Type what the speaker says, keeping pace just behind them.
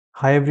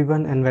Hi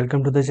everyone and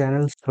welcome to the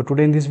channel. So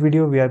today in this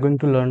video we are going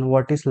to learn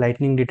what is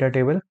Lightning Data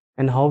Table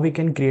and how we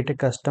can create a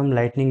custom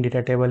Lightning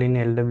Data Table in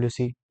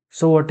LWC.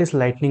 So what is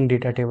Lightning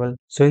Data Table?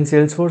 So in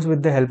Salesforce,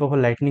 with the help of a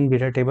Lightning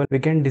Data Table, we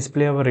can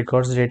display our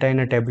records data in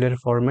a tabular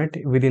format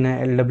within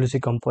a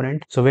LWC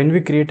component. So when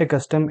we create a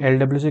custom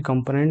LWC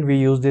component, we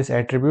use this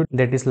attribute,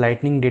 that is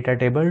Lightning Data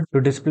Table,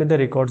 to display the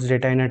records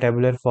data in a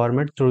tabular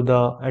format through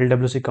the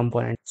LWC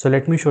component. So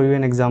let me show you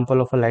an example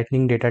of a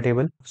Lightning Data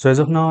Table. So as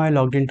of now, I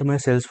logged into my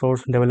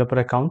Salesforce developer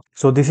account.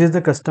 So this is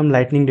the custom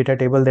Lightning Data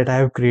Table that I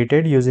have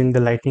created using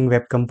the Lightning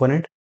Web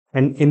Component.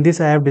 And in this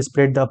I have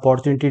displayed the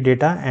opportunity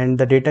data, and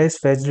the data is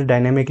fetched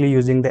dynamically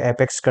using the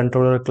Apex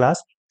controller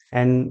class,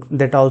 and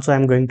that also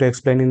I'm going to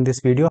explain in this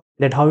video,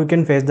 that how you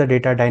can fetch the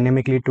data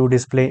dynamically to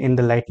display in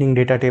the Lightning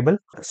Data Table.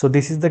 So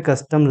this is the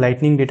custom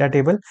Lightning Data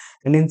Table,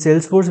 and in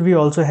Salesforce we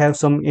also have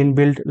some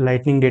inbuilt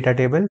Lightning Data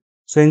Table.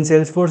 So in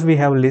Salesforce we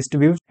have list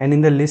views, and in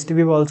the list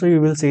view also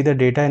you will see the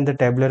data in the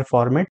tabular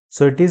format.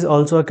 So it is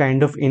also a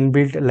kind of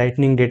inbuilt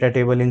Lightning Data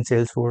Table in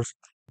Salesforce.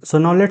 So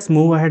now let's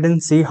move ahead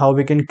and see how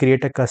we can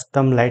create a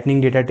custom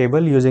Lightning Data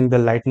Table using the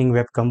Lightning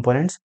Web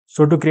Components.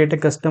 So to create a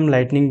custom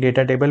Lightning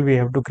Data Table, we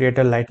have to create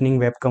a Lightning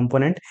Web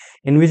Component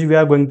in which we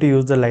are going to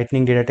use the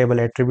Lightning Data Table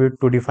attribute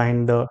to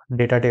define the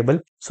data table.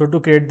 So to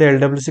create the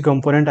LWC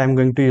component, I'm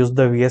going to use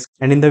the VS,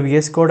 and in the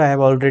VS Code I have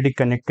already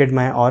connected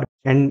my org.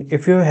 And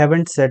if you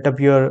haven't set up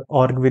your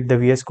org with the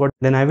VS Code,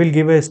 then I will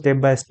give a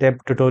step-by-step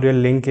tutorial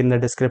link in the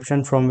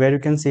description from where you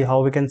can see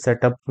how we can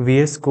set up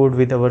VS Code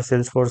with our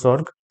Salesforce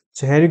org.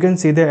 So here you can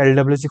see the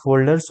LWC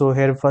folder. So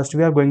here first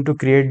we are going to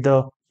create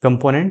the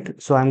component.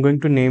 So I'm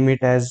going to name it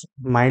as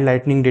my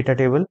Lightning Data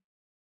Table.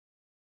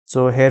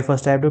 So here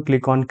first I have to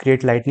click on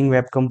create Lightning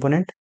Web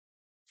Component,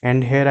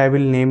 and here I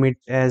will name it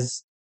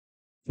as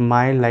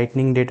my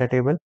Lightning Data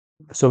Table.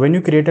 So when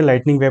you create a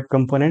Lightning Web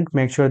Component,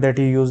 make sure that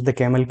you use the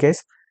camel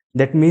case.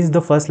 That means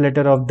the first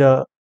letter of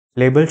the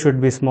label should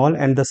be small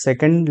and the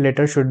second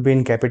letter should be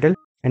in capital.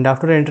 And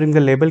after entering the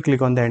label,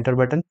 click on the enter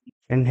button,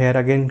 and here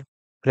again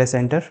press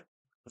enter.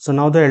 So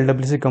now the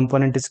LWC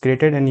component is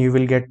created, and you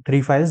will get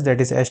three files, that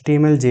is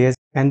HTML, JS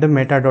and the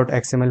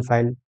meta.xml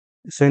file.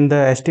 So in the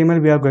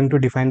HTML, we are going to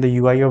define the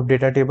UI of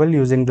data table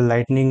using the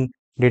Lightning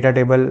Data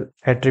Table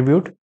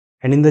attribute.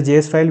 And in the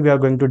JS file, we are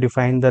going to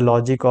define the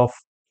logic of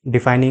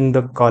defining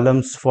the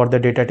columns for the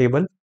data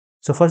table.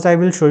 So first I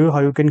will show you how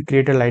you can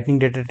create a Lightning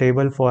Data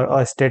Table for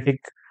a static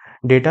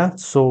data.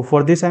 So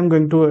for this, I'm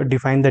going to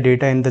define the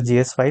data in the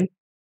JS file.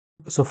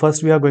 So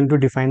first we are going to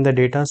define the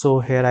data. So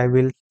here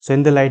so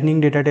in the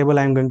Lightning Data Table,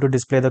 I'm going to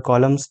display the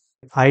columns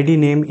ID,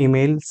 name,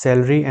 email,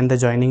 salary and the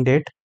joining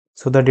date.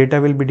 So the data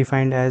will be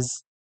defined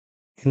as,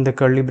 in the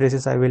curly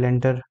braces, I will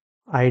enter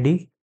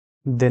ID,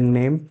 then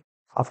name,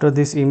 after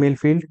this email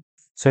field.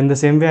 So in the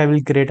same way, I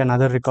will create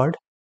another record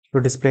to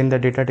display in the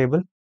data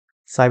table.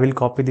 So I will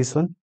copy this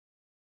one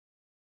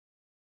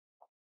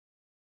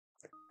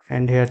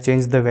and here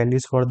change the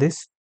values for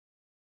this.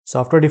 So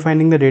after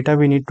defining the data,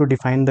 we need to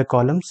define the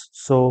columns.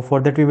 So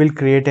for that, we will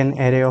create an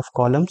array of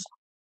columns.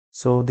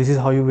 So this is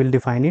how you will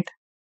define it.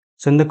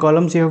 So in the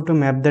columns, you have to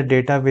map the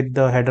data with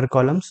the header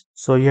columns.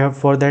 So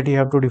for that, you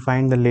have to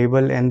define the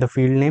label and the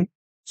field name.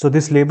 So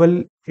this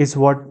label is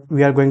what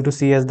we are going to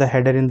see as the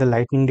header in the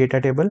Lightning Data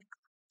Table.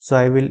 So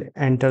I will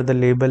enter the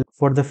label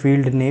for the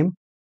field name.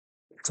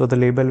 So the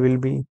label will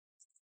be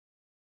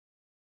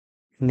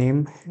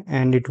name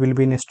and it will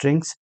be in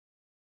strings.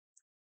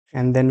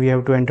 And then we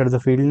have to enter the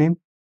field name,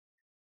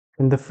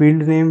 and the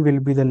field name will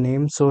be the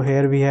name. So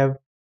here we have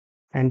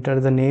enter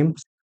the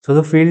names. So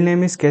the field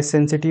name is case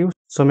sensitive.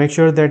 So make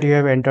sure that you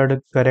have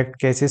entered correct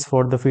cases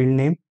for the field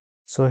name.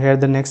 So here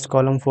the next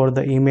column for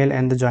the email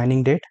and the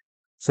joining date.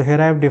 So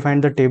here I have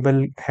defined the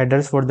table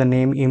headers for the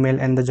name, email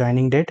and the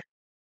joining date.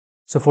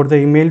 So for the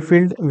email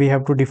field, we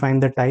have to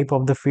define the type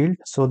of the field.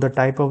 So the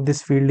type of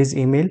this field is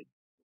email.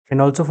 And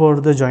also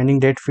for the joining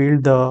date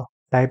field, the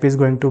type is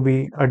going to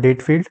be a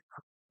date field.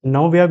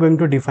 Now we are going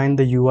to define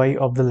the UI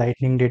of the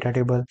Lightning Data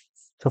Table.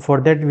 So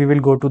for that, we will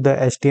go to the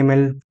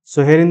HTML.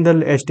 So here in the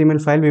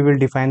HTML file, we will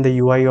define the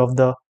UI of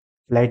the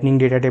Lightning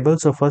Data Table.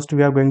 So first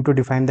we are going to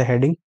define the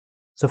heading.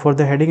 So for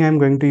the heading, I am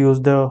going to use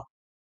the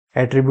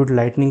attribute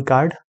Lightning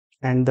Card,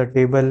 and the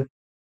table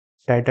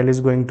title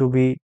is going to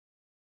be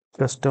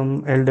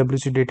Custom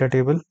LWC Data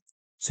Table.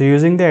 So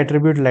using the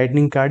attribute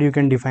Lightning Card, you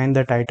can define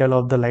the title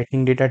of the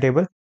Lightning Data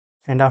Table.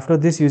 And after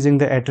this, using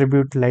the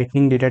attribute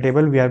Lightning Data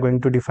Table, we are going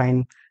to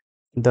define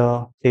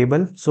the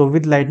table. So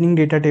with Lightning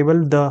Data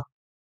Table, the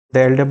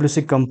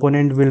LWC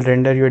component will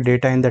render your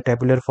data in the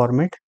tabular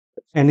format.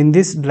 And in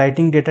this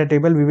Lightning Data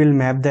Table, we will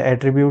map the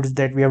attributes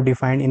that we have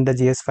defined in the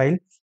JS file.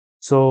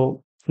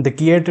 So the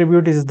key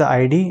attribute is the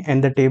ID,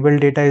 and the table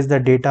data is the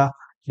data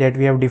that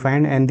we have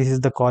defined, and this is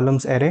the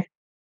columns array.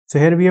 So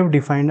here we have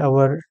defined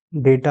our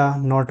data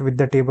not with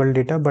the table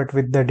data but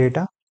with the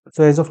data.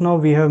 So as of now,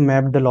 we have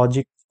mapped the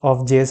logic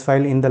of JS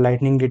file in the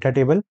Lightning Data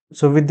Table.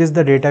 So with this,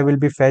 the data will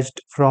be fetched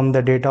from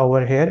the data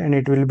over here, and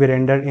it will be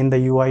rendered in the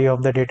UI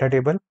of the data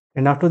table.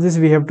 And after this,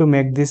 we have to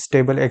make this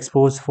table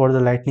expose for the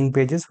Lightning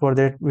pages. For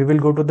that, we will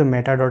go to the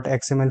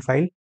meta.xml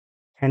file,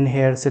 and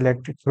here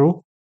select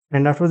true.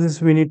 And after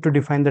this we need to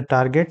define the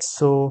targets.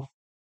 So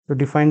to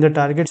define the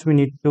targets we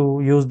need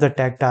to use the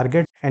tag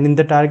target, and in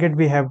the target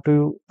we have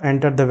to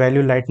enter the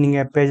value lightning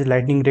app page,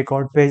 lightning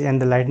record page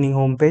and the lightning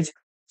home page.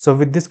 So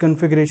with this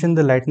configuration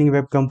the lightning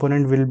web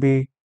component will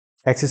be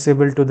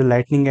accessible to the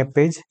lightning app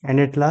page, and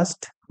at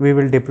last we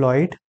will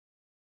deploy it.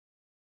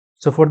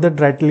 So for that,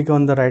 right click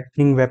on the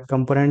lightning web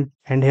component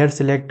and here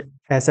select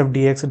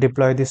sfdx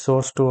deploy the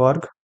source to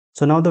org.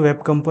 So now the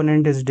web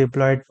component is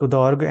deployed to the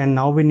org, and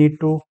now we need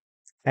to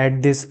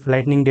add this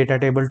lightning data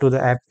table to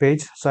the app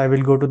page. So I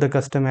will go to the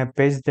custom app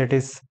page that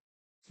is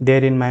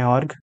there in my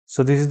org.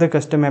 So this is the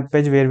custom app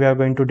page where we are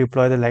going to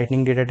deploy the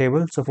lightning data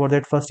table. So for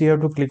that, first you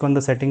have to click on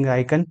the settings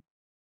icon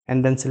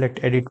and then select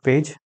edit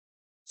page.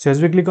 So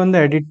as we click on the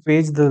edit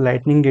page, the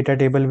lightning data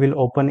table will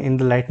open in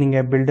the lightning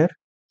app builder,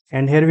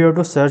 and here we have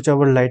to search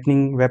our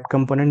lightning web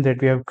component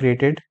that we have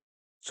created.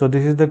 So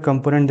this is the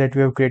component that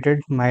we have created,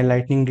 my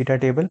lightning data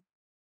table.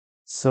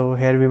 So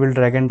here we will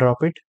drag and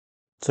drop it.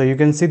 So you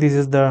can see this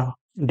is the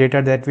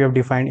data that we have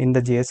defined in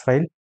the JS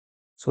file.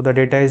 So the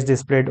data is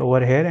displayed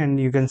over here, and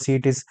you can see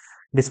it is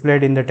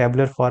displayed in the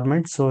tabular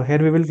format. So here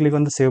we will click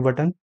on the save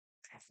button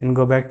and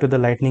go back to the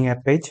lightning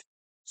app page.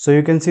 So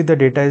you can see the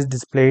data is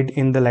displayed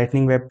in the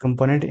lightning web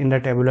component in the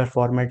tabular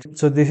format.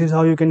 So this is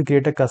how you can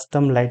create a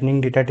custom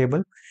lightning data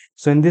table.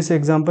 So in this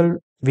example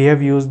we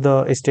have used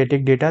the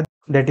static data,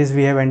 that is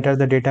we have entered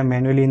the data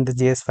manually in the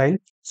JS file.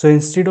 So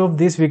instead of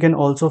this we can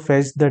also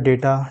fetch the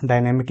data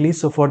dynamically.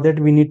 So for that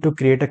we need to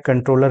create a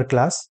controller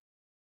class.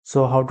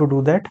 So how to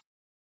do that?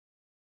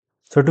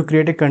 So to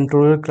create a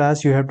controller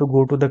class you have to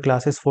go to the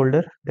classes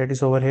folder that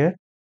is over here,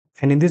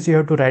 and in this you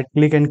have to right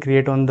click and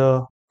create on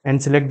the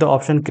and select the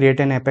option create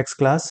an apex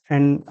class,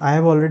 and I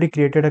have already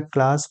created a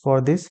class for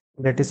this,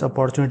 that is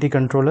opportunity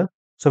controller.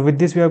 So with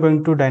this we are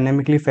going to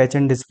dynamically fetch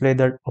and display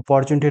the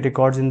opportunity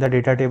records in the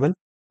data table.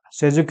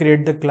 So as you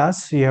create the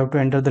class you have to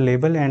enter the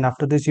label, and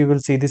after this you will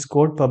see this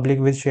code public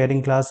with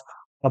sharing class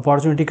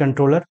opportunity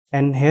controller,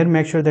 and here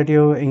make sure that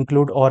you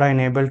include aura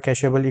enabled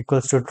cacheable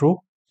equals to true.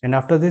 And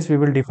after this we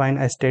will define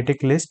a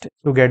static list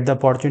to get the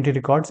opportunity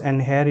records,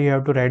 and here you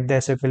have to write the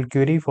SQL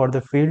query for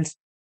the fields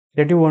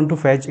that you want to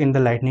fetch in the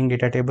lightning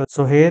data table.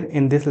 So here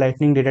in this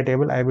lightning data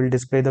table I will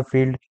display the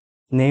field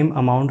name,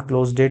 amount,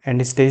 close date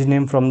and stage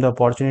name from the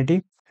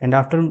opportunity, and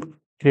after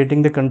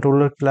creating the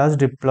controller class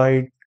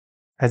deployed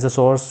as a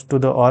source to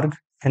the org.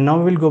 And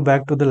now we'll go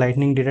back to the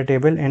lightning data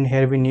table, and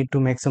here we need to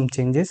make some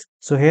changes.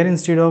 So here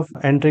instead of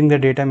entering the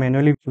data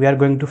manually we are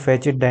going to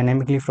fetch it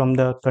dynamically from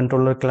the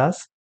controller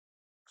class.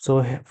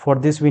 So for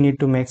this we need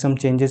to make some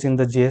changes in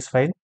the JS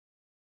file.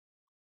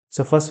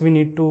 So first we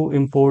need to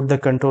import the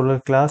controller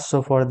class.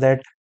 So for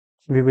that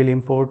we will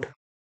import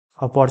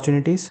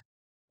opportunities,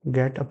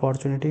 get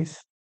opportunities.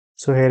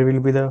 So here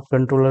will be the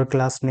controller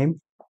class name,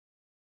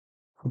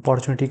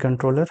 opportunity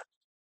controller,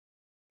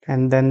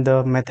 and then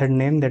the method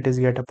name, that is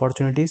get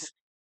opportunities.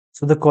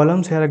 So the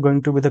columns here are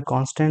going to be the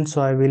constant.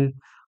 So I will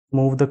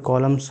move the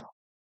columns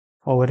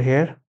over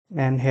here,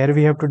 and here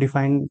we have to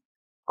define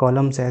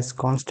columns as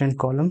constant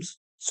columns.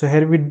 So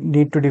here we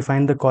need to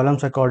define the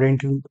columns according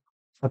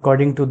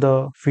to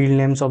the field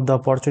names of the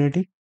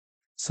opportunity.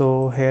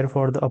 So here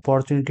for the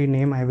opportunity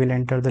name I will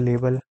enter the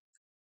label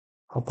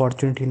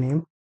opportunity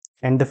name,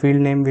 and the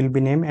field name will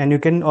be name, and you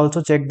can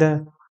also check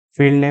the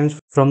field names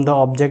from the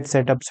object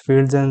setups,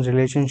 fields and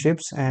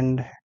relationships.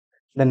 And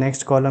the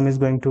next column is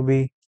going to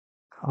be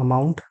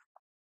amount,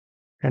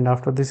 and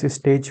after this is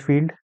stage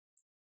field.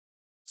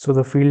 So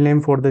the field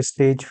name for the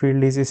stage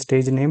field is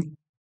stage name,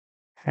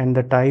 and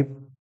the type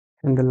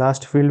in the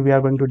last field we are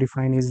going to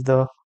define is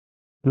the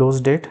close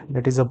date,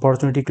 that is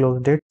opportunity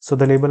close date. So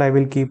the label I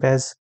will keep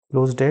as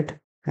close date,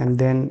 and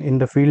then in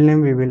the field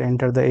name we will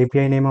enter the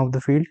API name of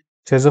the field.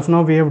 So as of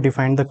now we have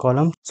defined the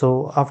column.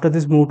 So after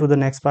this move to the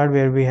next part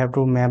where we have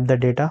to map the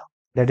data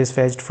that is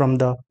fetched from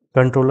the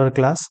controller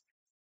class.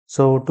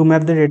 So to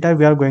map the data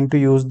we are going to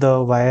use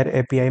the wire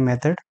API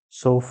method.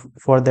 So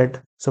for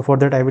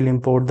that I will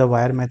import the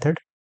wire method.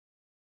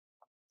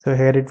 So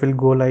here it will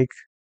go like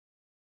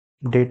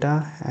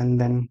data and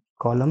then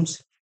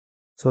columns.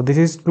 So this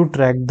is to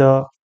track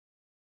the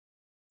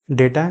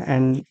data,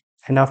 and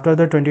after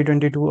the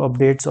 2022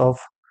 updates of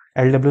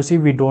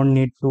LWC we don't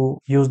need to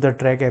use the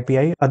track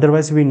API,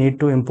 otherwise we need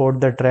to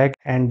import the track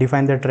and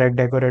define the track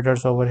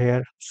decorators over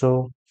here.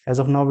 So as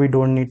of now we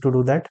don't need to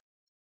do that.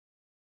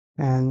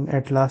 And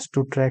at last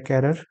to track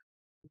error,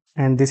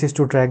 and this is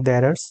to track the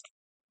errors.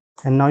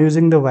 And now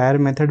using the wire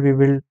method we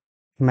will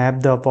map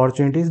the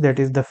opportunities, that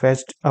is the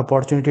fetched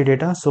opportunity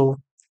data. So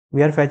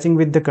we are fetching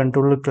with the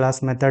controller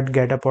class method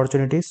get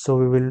opportunities, so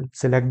we will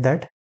select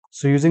that.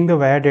 So using the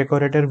wire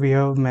decorator we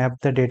have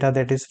mapped the data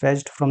that is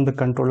fetched from the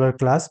controller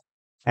class,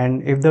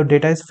 and if the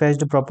data is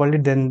fetched properly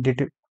then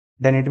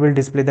it will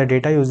display the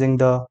data using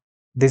the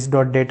this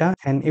dot data,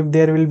 and if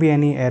there will be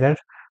any error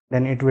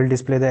then it will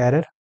display the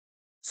error.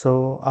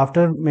 So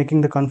after making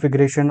the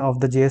configuration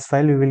of the JS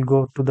file we will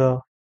go to the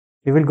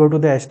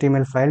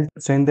HTML file.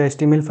 So in the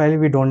HTML file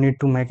we don't need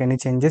to make any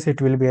changes,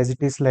 it will be as it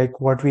is, like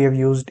what we have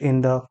used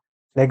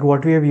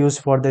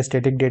for the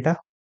static data.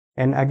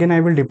 And again, I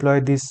will deploy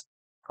this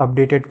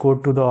updated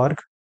code to the org.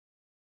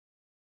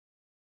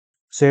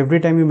 So every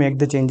time you make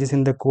the changes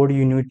in the code,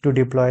 you need to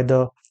deploy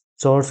the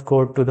source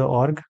code to the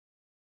org.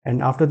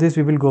 And after this,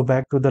 we will go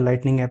back to the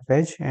Lightning app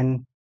page,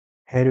 and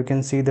here you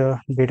can see the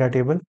data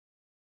table.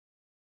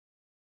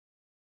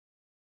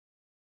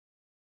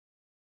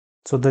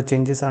 So the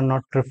changes are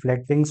not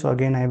reflecting. So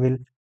again, I will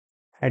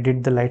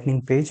edit the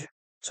Lightning page.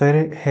 So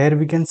here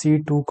we can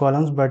see two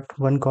columns, but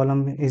one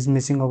column is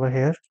missing over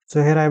here.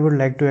 So here I would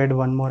like to add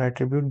one more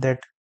attribute, that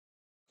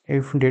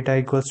if data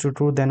equals to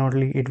true, then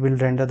only it will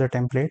render the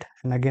template.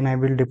 And again, I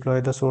will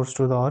deploy the source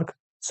to the org.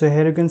 So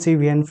here you can see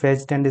we can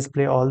fetch and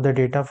display all the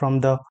data from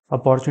the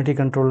opportunity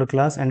controller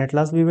class. And at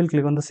last we will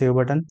click on the save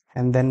button,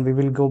 and then we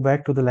will go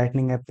back to the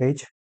Lightning app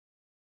page.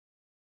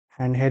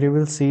 And here you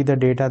will see the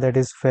data that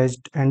is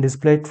fetched and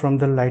displayed from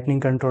the Lightning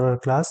controller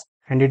class,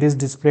 and it is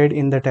displayed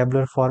in the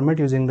tabular format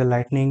using the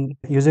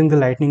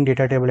lightning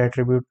data table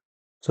attribute.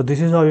 So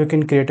this is how you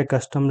can create a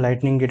custom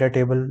Lightning data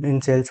table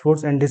in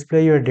Salesforce and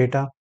display your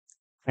data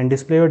in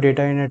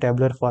a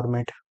tabular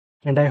format.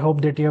 And I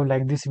hope that you have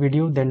liked this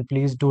video. Then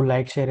please do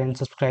like, share and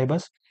subscribe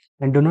us,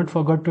 and do not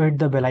forget to hit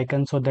the bell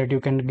icon so that you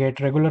can get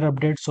regular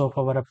updates of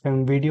our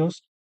upcoming videos.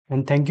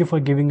 And thank you for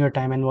giving your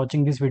time and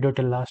watching this video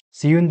till last.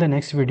 See you in the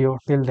next video.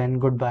 Till then,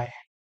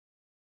 goodbye.